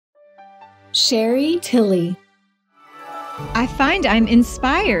Sherry Tilly. I find I'm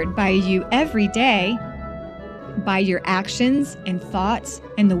inspired by you every day, by your actions and thoughts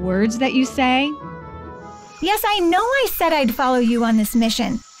and the words that you say. Yes, I know I said I'd follow you on this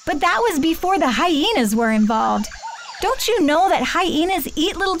mission, but that was before the hyenas were involved. Don't you know that hyenas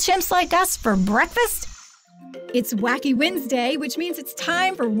eat little chimps like us for breakfast? It's Wacky Wednesday, which means it's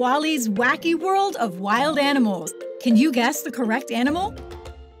time for Wally's Wacky World of Wild Animals. Can you guess the correct animal?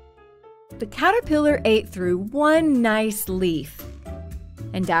 The caterpillar ate through one nice leaf,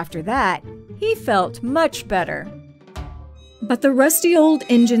 and after that, he felt much better. But the rusty old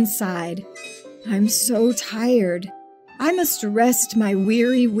engine sighed. I'm so tired. I must rest my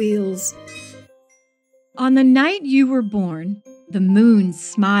weary wheels. On the night you were born, the moon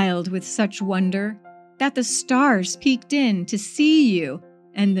smiled with such wonder that the stars peeked in to see you,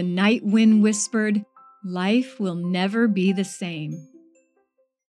 and the night wind whispered, "Life will never be the same."